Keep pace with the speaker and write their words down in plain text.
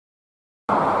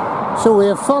So we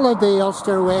have followed the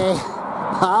Ulster Way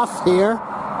path here,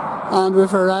 and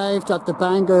we've arrived at the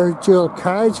Bangor dual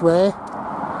carriageway,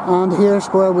 and here's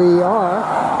where we are.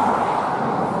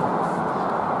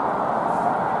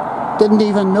 Didn't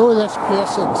even know this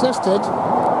place existed,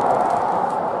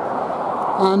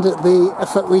 and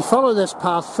if we follow this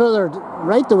path further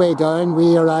right the way down,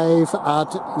 we arrive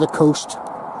at the coast.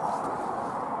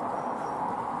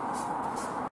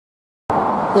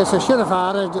 Yes, I should have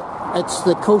added, it's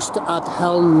the coast at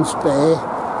Helens Bay.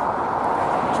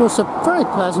 So it's a very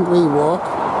pleasant wee walk.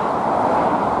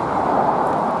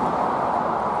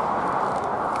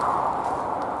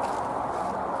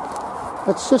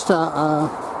 It's just a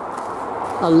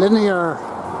linear,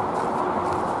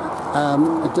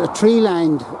 a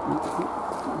tree-lined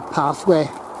pathway,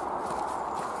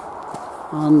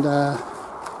 and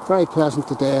very pleasant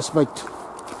today. It's about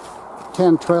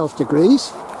 10-12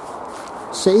 degrees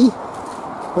C,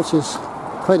 which is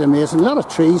quite amazing. A lot of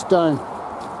trees down.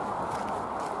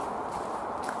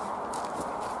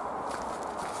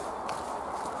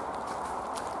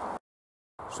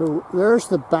 So there's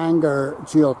the Bangor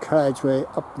dual carriageway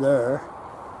up there.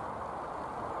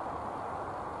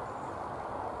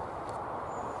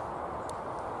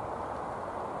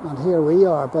 And here we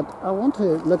are, but I want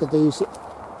to look at these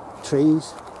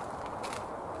trees.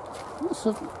 It's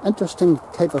an interesting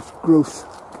type of growth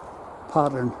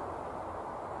pattern.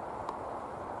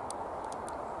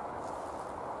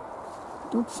 I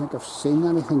don't think I've seen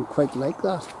anything quite like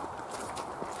that.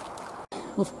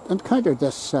 We've encountered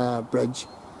this bridge.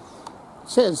 It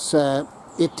says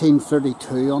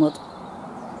 1832 on it,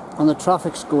 and the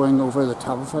traffic's going over the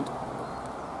top of it.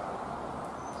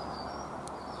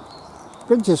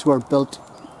 Bridges were built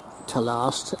to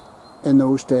last in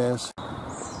those days.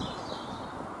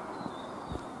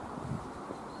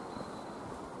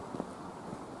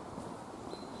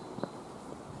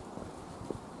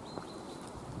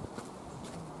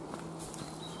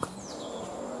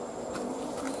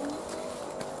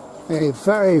 A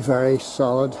very, very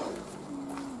solid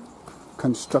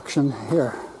construction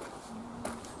here.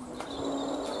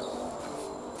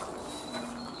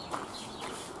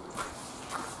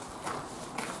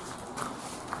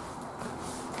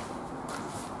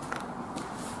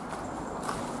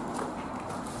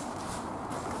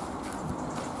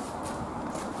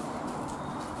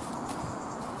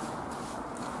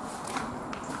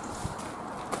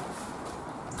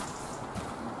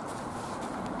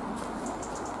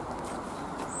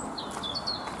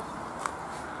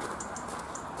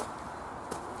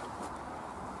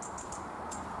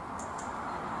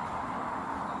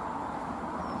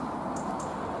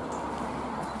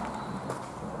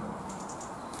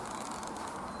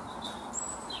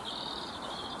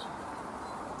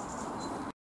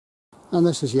 And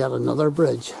this is yet another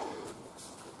bridge.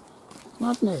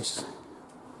 Not nice.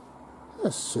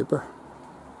 That's super.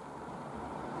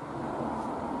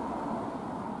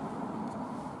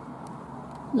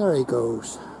 There he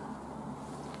goes.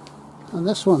 And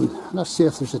this one, let's see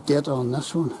if there's a date on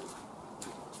this one.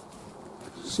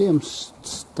 Same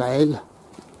style.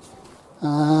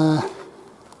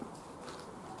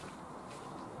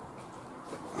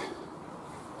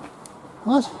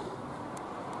 What?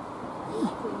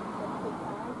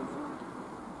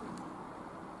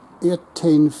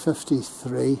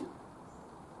 1853,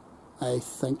 I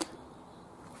think.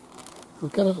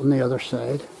 We'll get it on the other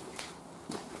side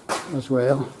as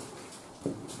well.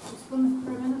 Just for a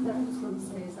minute there, I was going to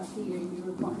say, is that the year you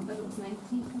were born? But it was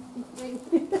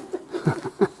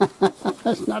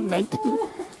 1953. It's not 19.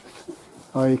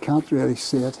 Oh, you can't really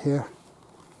see it here.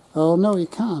 Oh, no, you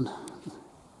can.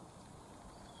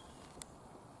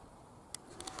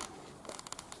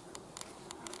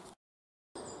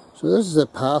 So this is a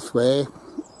pathway,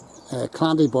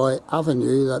 Clandeboye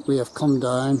Avenue, that we have come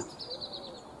down,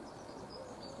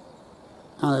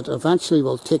 and it eventually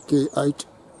will take you out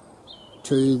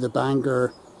to the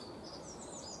Bangor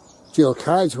dual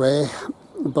carriageway,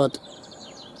 but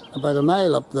about a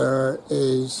mile up there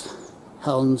is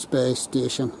Helens Bay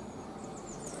Station,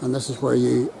 and this is where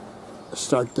you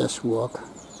start this walk.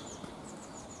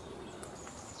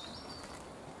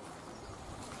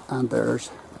 And there's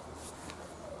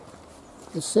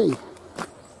the sea,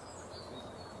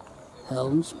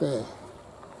 Helens Bay.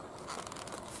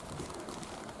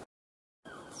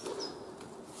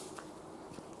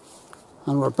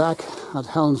 And we're back at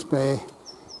Helens Bay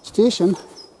Station,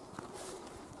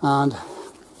 and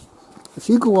if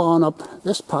you go on up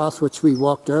this path which we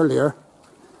walked earlier,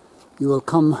 you will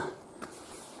come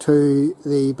to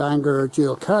the Bangor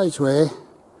dual carriageway,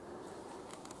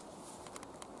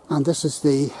 and this is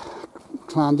the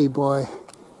Clandeboye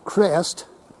crest,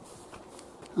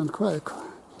 And quite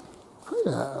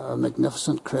a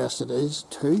magnificent crest it is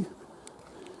too.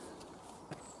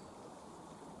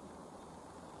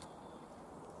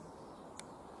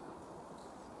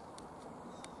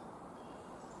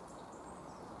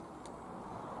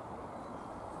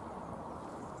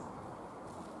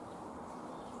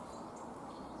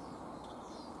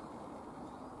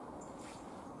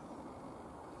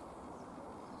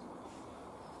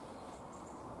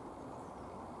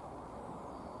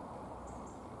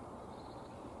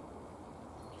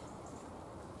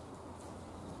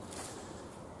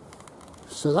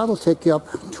 So that'll take you up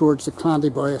towards the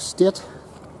Clandeboye estate.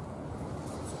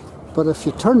 But if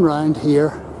you turn round here,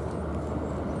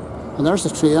 and there's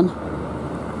the train,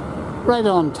 right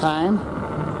on time.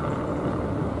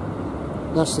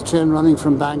 That's the train running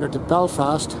from Bangor to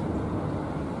Belfast.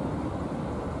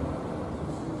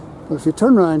 But if you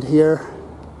turn round here,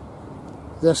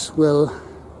 this will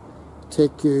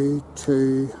take you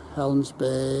to Helens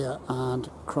Bay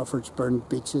and Crawfordsburn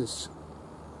beaches.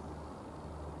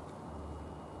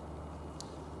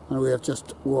 And we have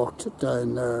just walked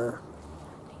down there.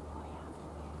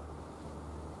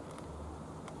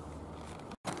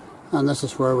 And this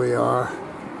is where we are.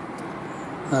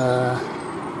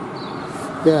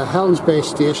 Yeah, Helens Bay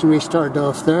Station. We started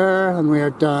off there and we are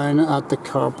down at the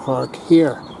car park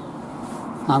here.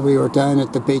 And we were down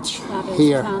at the beach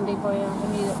here. Clandeboye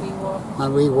Avenue that we walked.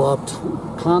 And we walked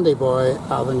Clandeboye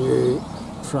Avenue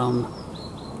from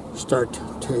start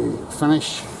to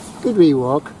finish. Good wee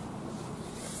walk.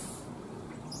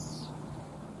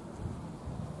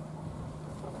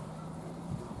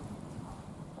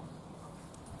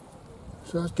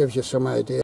 So that gives you some idea.